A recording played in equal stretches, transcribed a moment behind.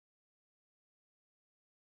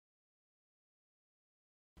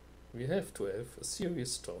we have to have a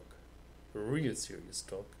serious talk, a real serious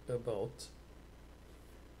talk about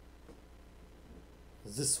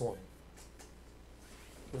this one.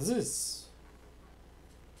 This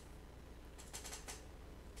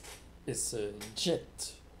is a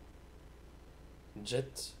Jet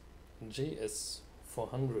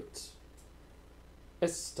JS400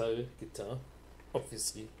 S-style guitar,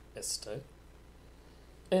 obviously S-style,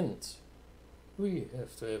 and we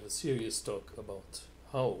have to have a serious talk about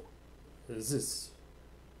how this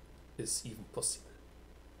is even possible.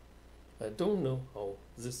 I don't know how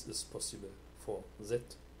this is possible for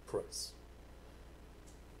that price.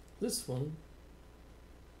 This one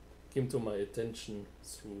came to my attention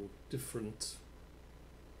through different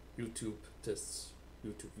YouTube tests,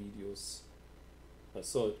 YouTube videos. I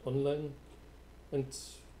saw it online and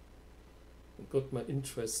it got my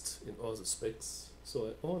interest in all the specs, so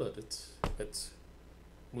I ordered it at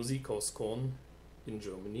Musikhaus Korn in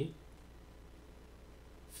Germany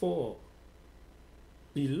for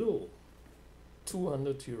below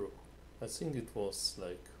 200 euro. I think it was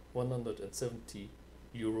like 170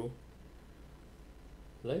 euro,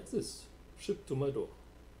 like this, shipped to my door.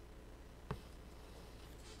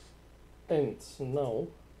 And now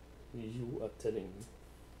you are telling me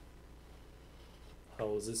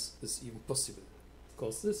how this is even possible,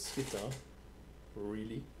 because this guitar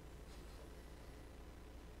really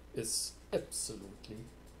is absolutely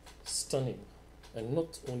stunning, and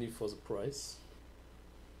not only for the price,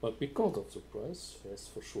 but because of the price, yes,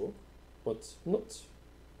 for sure, but not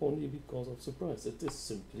only because of the price. It is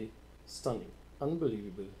simply stunning,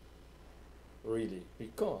 unbelievable, really,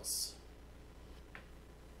 because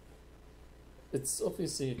it's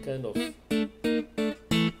obviously a kind of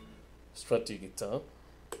strutty guitar.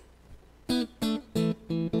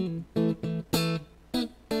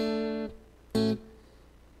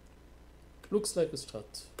 Looks like a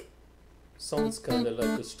Strat, sounds kind of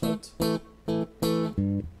like a Strat,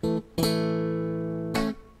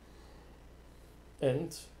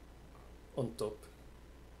 and on top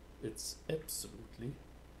it's absolutely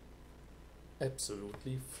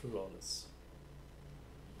flawless.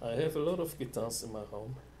 I have a lot of guitars in my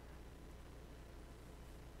home,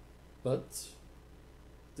 but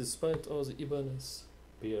despite all the Ibanez,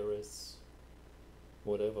 PRS,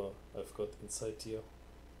 whatever I've got inside here,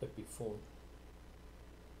 Epiphone,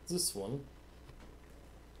 this one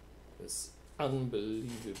is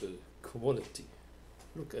unbelievable quality.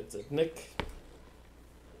 Look at that neck.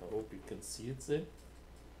 I hope you can see it there.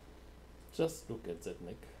 Just look at that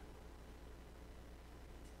neck.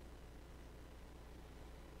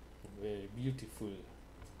 Very beautiful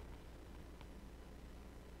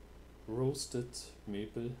roasted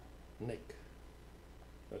maple neck,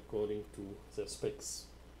 according to the specs.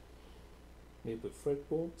 Maple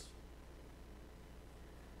fretboard.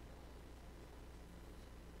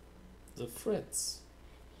 The frets,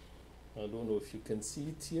 I don't know if you can see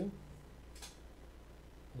it here.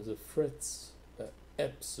 The frets are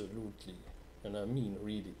absolutely, and I mean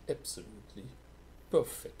really absolutely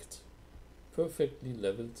perfect. Perfectly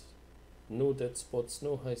leveled. No dead spots,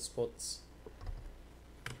 no high spots.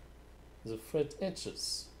 The fret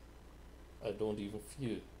edges, I don't even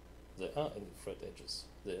feel there are any fret edges.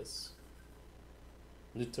 There's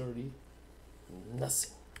literally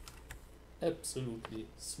nothing. Absolutely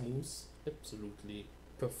smooth, absolutely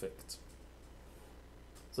perfect.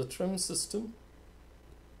 The trem system,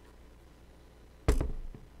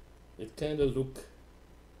 it kind of look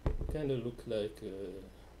like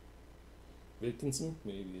Wilkinson.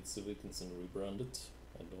 Maybe it's a Wilkinson rebranded,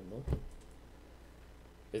 I don't know.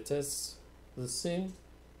 It has the same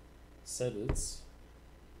saddles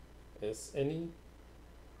as any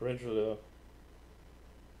regular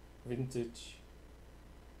vintage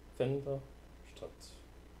Fender Strat.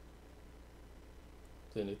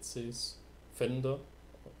 Then it says Fender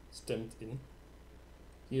stamped in.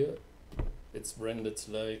 Here it's branded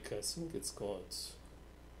like, I think it's called,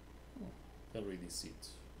 can't really see it,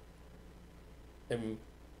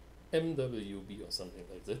 MWB or something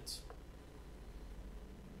like that.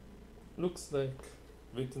 Looks like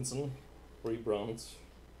Wilkinson rebrand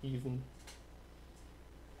even.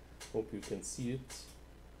 Hope you can see it.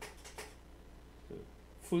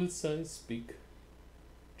 Full size big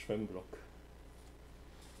trem block.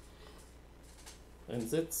 And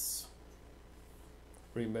that's,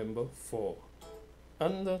 remember, for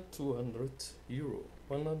under 200 euro,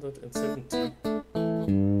 170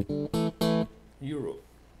 euro.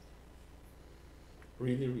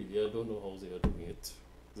 Really, I don't know how they are doing it.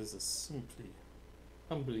 This is simply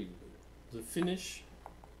unbelievable. The finish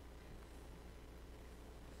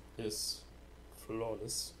is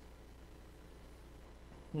flawless.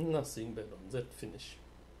 Nothing bad on that finish.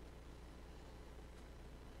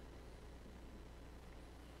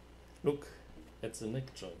 Look at the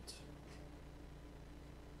neck joint.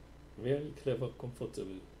 Very clever,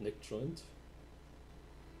 comfortable neck joint.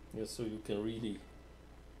 Yeah, so you can really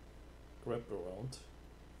grab around.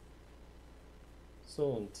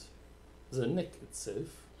 So, and the neck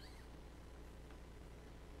itself,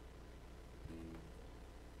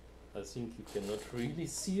 I think you cannot really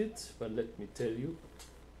see it, but let me tell you,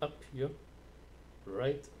 up here,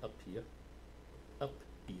 right up here,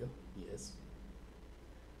 yes,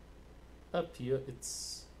 up here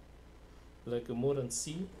it's like a modern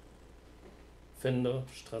C, Fender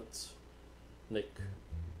Strat neck,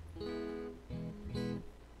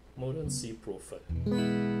 modern C profile,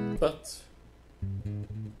 but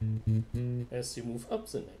as you move up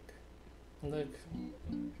the neck, like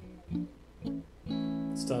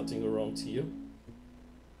starting around here,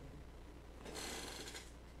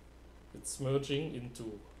 it's merging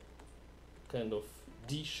into kind of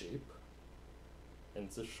D shape, and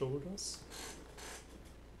the shoulders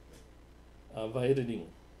are widening.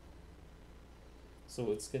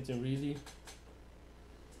 So it's getting really,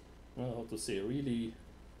 how to say, really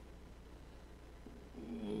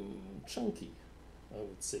chunky, I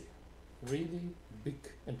would say. Really big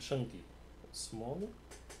and chunky. Small,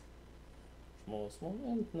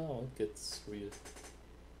 and now it gets real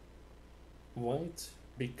wide,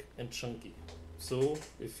 big and chunky. So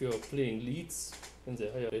if you are playing leads in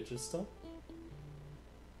the higher register,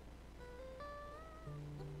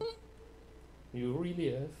 you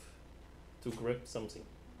really have to grab something.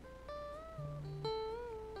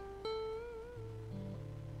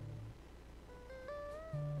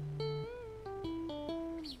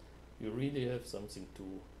 You really have something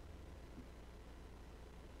to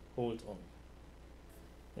hold on.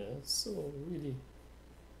 Yeah, so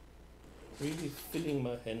really filling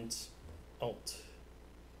my hand out,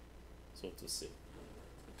 so to say.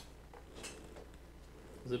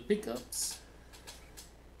 The pickups,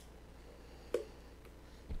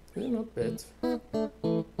 they're not bad.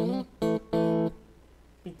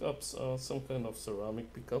 Pickups are some kind of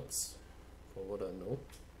ceramic pickups, for what I know.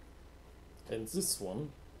 And this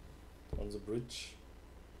one on the bridge,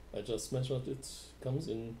 I just measured it, comes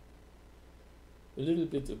in a little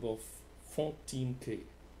bit above 14K.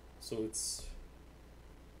 So it's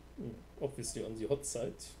obviously on the hot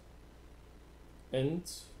side. And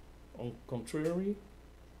on contrary,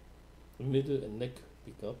 the middle and neck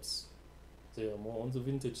pickups, they are more on the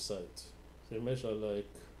vintage side. They measure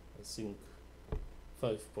like, I think,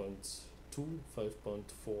 5.2,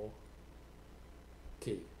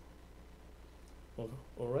 5.4K.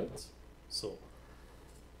 Alright, so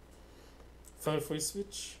 5-way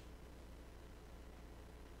switch,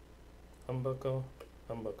 humbucker,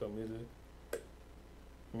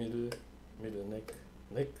 middle,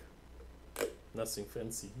 neck, nothing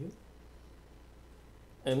fancy here.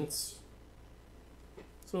 And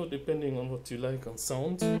so depending on what you like on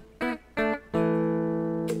sound,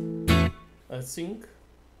 I think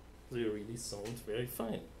they really sound very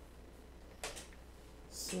fine.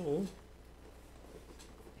 So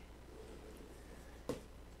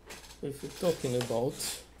if you're talking about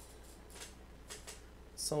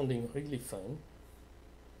sounding really fine,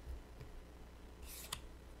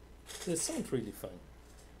 they sound really fine.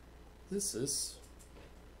 This is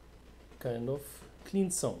kind of clean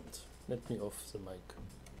sound. Let me off the mic.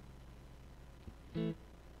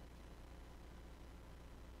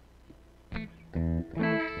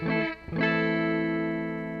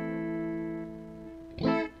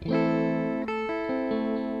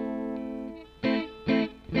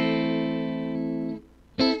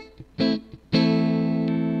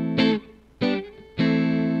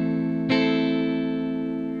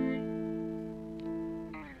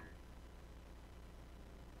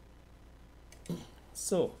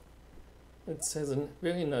 So it has a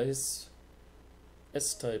very nice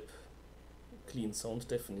S-type clean sound,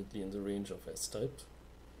 definitely in the range of S-type.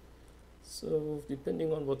 So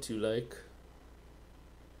depending on what you like,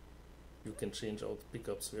 you can change out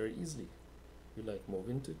pickups very easily. You like more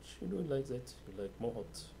vintage, you do it like that. You like more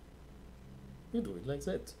hot, you do it like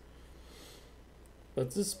that.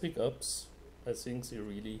 But these pickups, I think they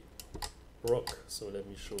really rock. So let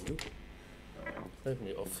me show you. Let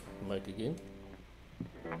me off the mic again.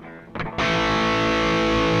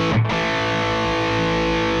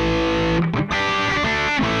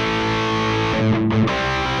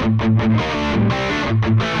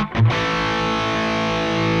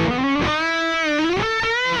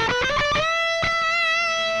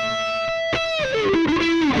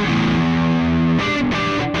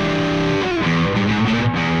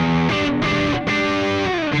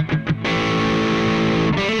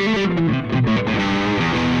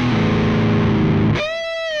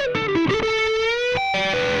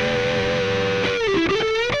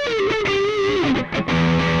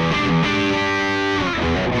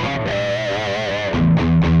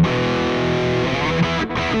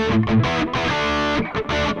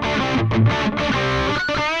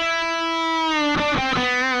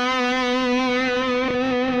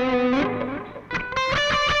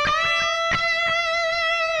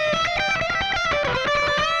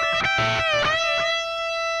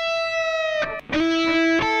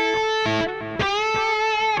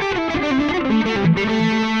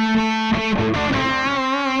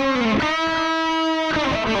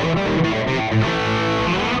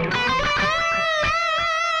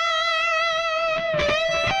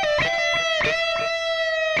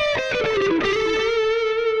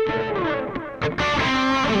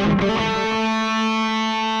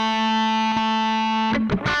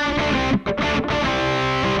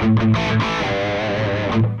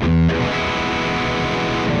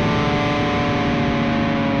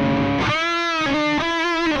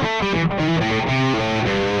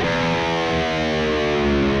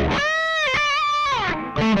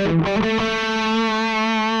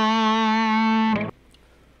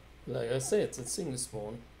 Like I said, the thing is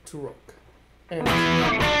born to rock.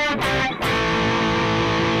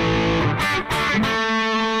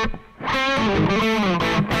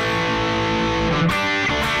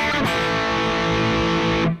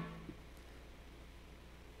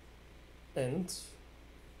 And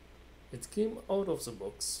it came out of the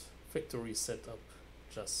box, factory setup,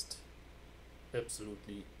 just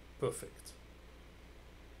absolutely perfect.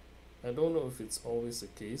 I don't know if it's always the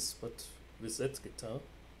case, but with that guitar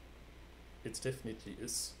it definitely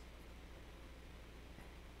is.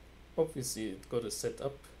 Obviously it got a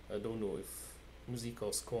setup. I don't know if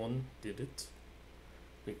Musikhaus Korn did it,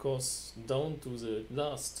 because down to the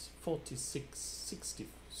last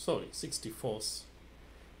 64th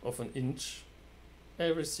of an inch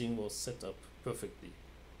everything was set up perfectly.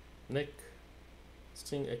 Neck,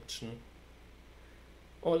 string action.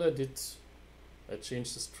 All I did, I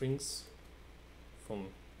changed the strings from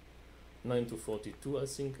 9 to 42, I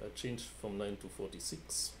think. I changed from 9 to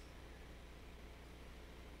 46.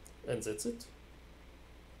 And that's it.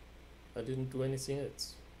 I didn't do anything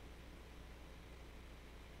else.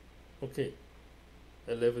 Okay,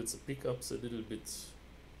 I leveled the pickups a little bit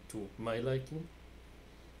to my liking,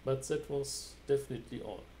 but that was definitely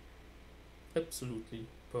all. Absolutely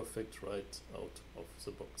perfect right out of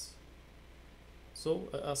the box. So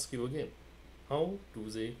I ask you again, how do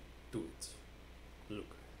they do it?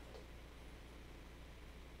 Look.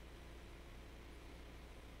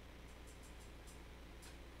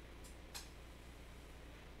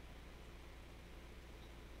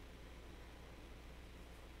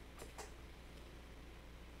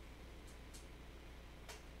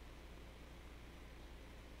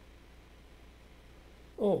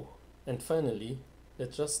 Oh, and finally,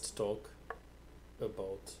 let's just talk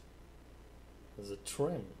about the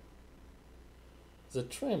trem. The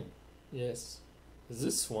trem, yes,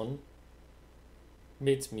 this one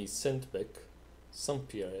made me send back some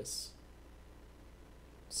PRS,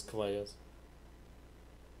 Squiers,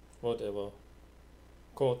 whatever,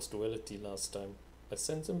 chord duality last time. I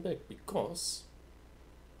sent them back because,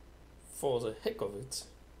 for the heck of it,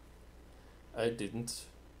 I didn't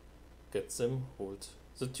get them hold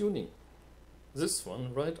the tuning. This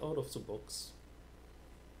one right out of the box.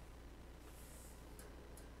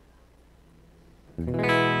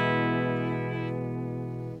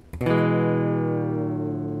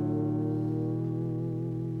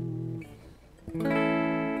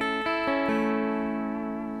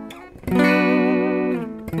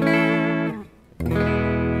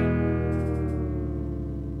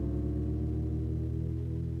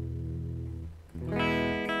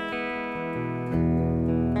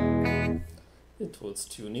 It holds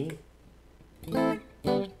tuning.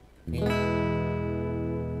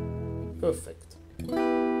 Perfect.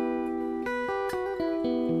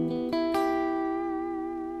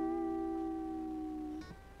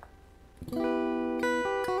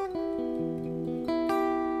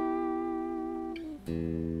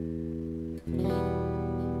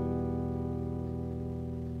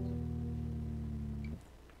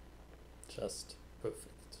 Just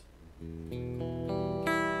perfect.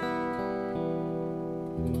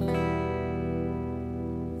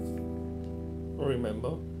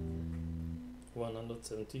 Remember,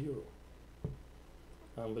 170 euro.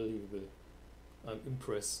 Unbelievable. I'm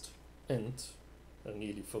impressed. And I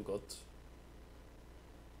nearly forgot.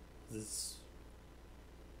 This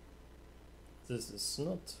is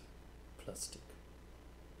not plastic.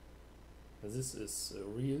 This is a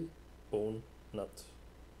real bone nut.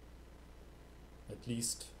 At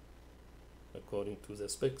least according to their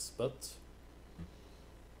specs, but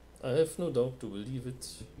I have no doubt to believe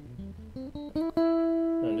it.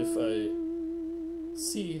 And if I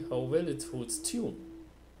see how well it holds tune,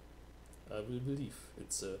 I will believe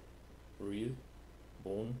it's a real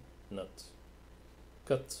bone nut.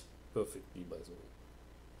 Cut perfectly, by the way.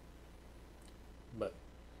 Bye.